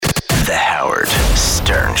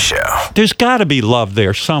Show. There's got to be love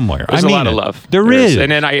there somewhere. There's a lot of love. There is.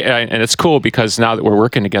 And then and it's cool because now that we're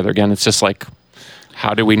working together again, it's just like,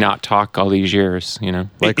 how do we not talk all these years, you know?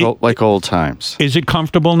 Like old times. Is it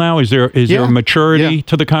comfortable now? Is there a maturity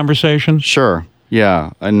to the conversation? Sure. Yeah.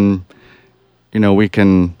 And, you know, we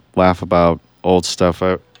can laugh about old stuff.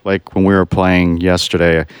 Like when we were playing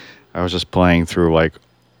yesterday, I was just playing through like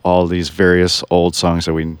all these various old songs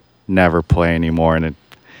that we never play anymore. And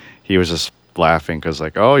he was just laughing because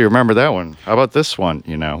like, oh, you remember that one? How about this one?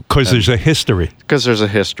 You know? Because there's a history. Because there's a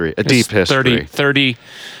history, a deep history. 30,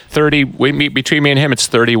 between me and him, it's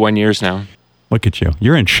 31 years now. Look at you.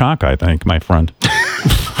 You're in shock, I think, my friend.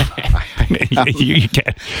 you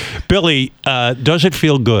can't. Billy, does it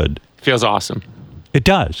feel good? Feels awesome. It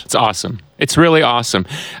does. It's awesome. It's really awesome.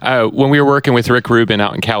 When we were working with Rick Rubin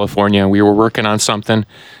out in California, we were working on something,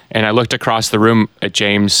 and I looked across the room at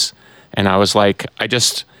James, and I was like,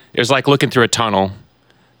 it was like looking through a tunnel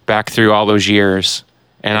back through all those years,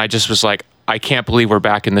 and I just was like, I can't believe we're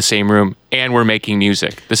back in the same room and we're making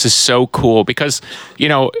music. This is so cool because, you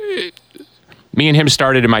know, me and him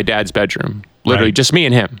started in my dad's bedroom. Literally, just me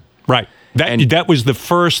and him. Right. That was the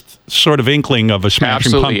first sort of inkling of a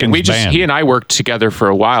Smashing Pumpkins and band. He and I worked together for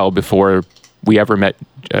a while before we ever met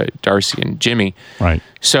Darcy and Jimmy. Right.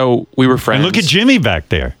 So we were friends. And look at Jimmy back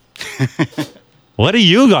there. What are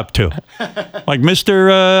you up to? Like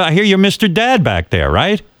I hear you're Mr. Dad back there,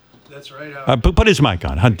 right? That's right. Put his mic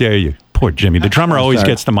on. How dare you? Poor Jimmy. The drummer always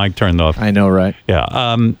gets the mic turned off. I know, right?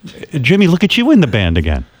 Yeah. Jimmy, look at you in the band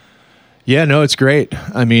again. Yeah, no, it's great.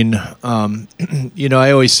 I mean, you know,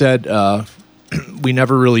 I always said we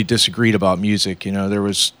never really disagreed about music. You know, there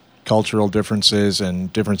was cultural differences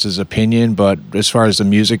and differences of opinion, but as far as the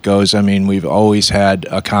music goes, I mean, we've always had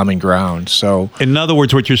a common ground. So, in other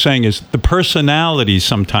words, what you're saying is the personalities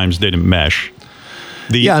sometimes didn't mesh.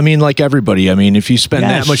 Yeah, I mean, like everybody. I mean, if you spend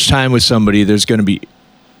that much time with somebody, there's going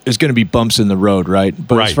to be bumps in the road, right?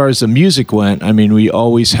 But as far as the music went, I mean, we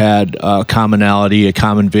always had a commonality, a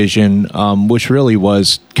common vision, which really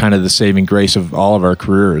was kind of the saving grace of all of our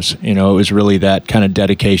careers. You know, it was really that kind of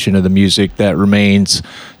dedication to the music that remains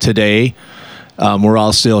today. We're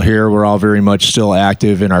all still here. We're all very much still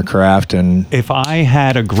active in our craft. And if I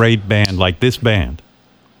had a great band like this band,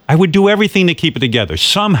 I would do everything to keep it together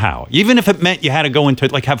somehow, even if it meant you had to go into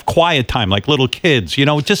like have quiet time like little kids, you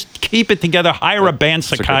know, just keep it together, hire a band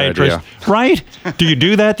psychiatrist, right? Do you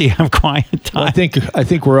do that? Do you have quiet time? Well, I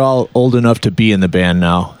think we're all old enough to be in the band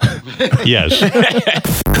now. Yes.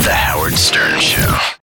 The Howard Stern Show.